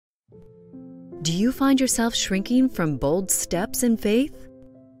Do you find yourself shrinking from bold steps in faith?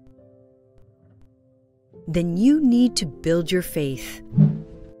 Then you need to build your faith.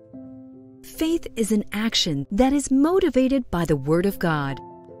 Faith is an action that is motivated by the Word of God.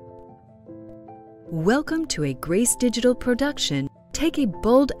 Welcome to a Grace Digital production. Take a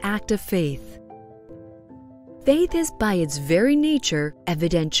bold act of faith. Faith is by its very nature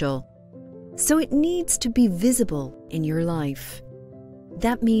evidential, so it needs to be visible in your life.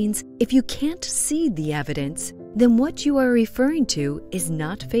 That means if you can't see the evidence, then what you are referring to is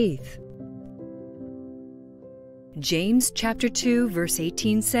not faith. James chapter 2 verse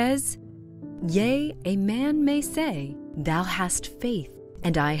 18 says, "Yea, a man may say, Thou hast faith,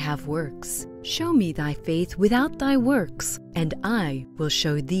 and I have works. Show me thy faith without thy works, and I will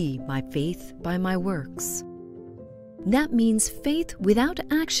show thee my faith by my works." That means faith without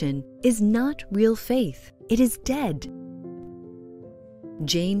action is not real faith. It is dead.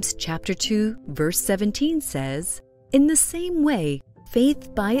 James chapter 2 verse 17 says, "In the same way,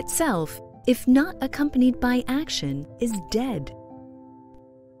 faith by itself, if not accompanied by action, is dead."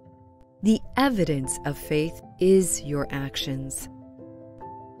 The evidence of faith is your actions.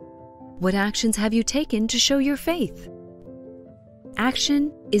 What actions have you taken to show your faith?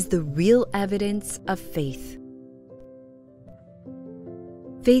 Action is the real evidence of faith.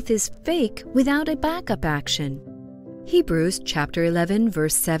 Faith is fake without a backup action. Hebrews chapter 11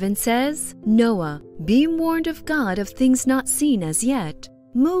 verse 7 says, "Noah, being warned of God of things not seen as yet,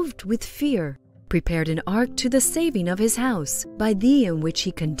 moved with fear, prepared an ark to the saving of his house, by thee in which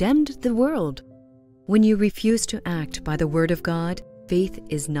he condemned the world." When you refuse to act by the Word of God, faith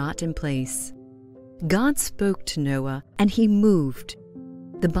is not in place. God spoke to Noah and he moved.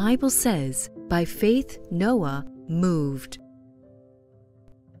 The Bible says, by faith Noah moved.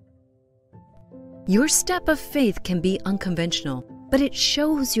 Your step of faith can be unconventional, but it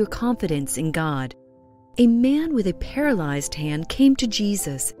shows your confidence in God. A man with a paralyzed hand came to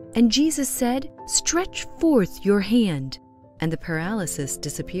Jesus, and Jesus said, "Stretch forth your hand," and the paralysis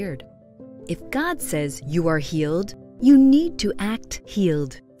disappeared. If God says you are healed, you need to act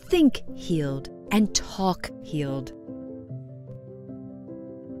healed, think healed, and talk healed.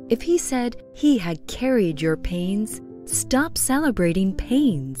 If He said He had carried your pains, stop celebrating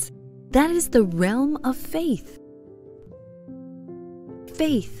pains. That is the realm of faith.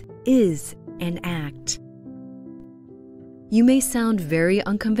 Faith is an act. You may sound very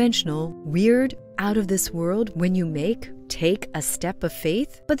unconventional, weird, out of this world when you take a step of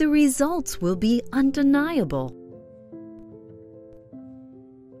faith, but the results will be undeniable.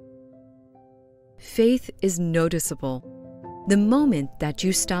 Faith is noticeable. The moment that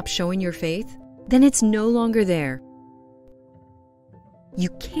you stop showing your faith, then it's no longer there. You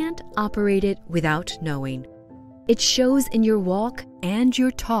can't operate it without knowing. It shows in your walk and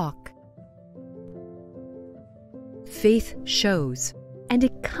your talk. Faith shows, and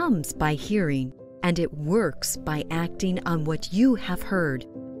it comes by hearing, and it works by acting on what you have heard.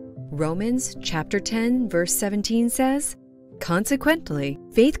 Romans chapter 10 verse 17 says, "Consequently,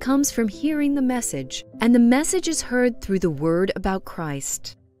 faith comes from hearing the message, and the message is heard through the word about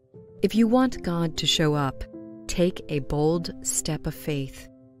Christ." If you want God to show up, take a bold step of faith.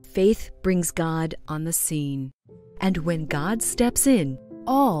 Faith brings God on the scene. And when God steps in,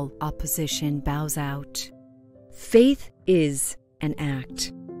 all opposition bows out. Faith is an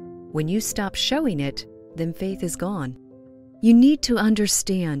act. When you stop showing it, then faith is gone. You need to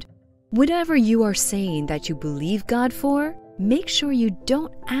understand, whatever you are saying that you believe God for, make sure you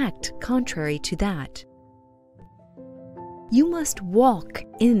don't act contrary to that. You must walk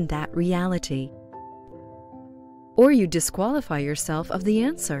in that reality, or you disqualify yourself of the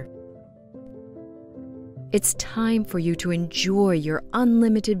answer. It's time for you to enjoy your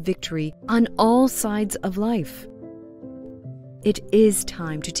unlimited victory on all sides of life. It is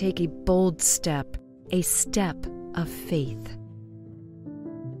time to take a bold step, a step of faith.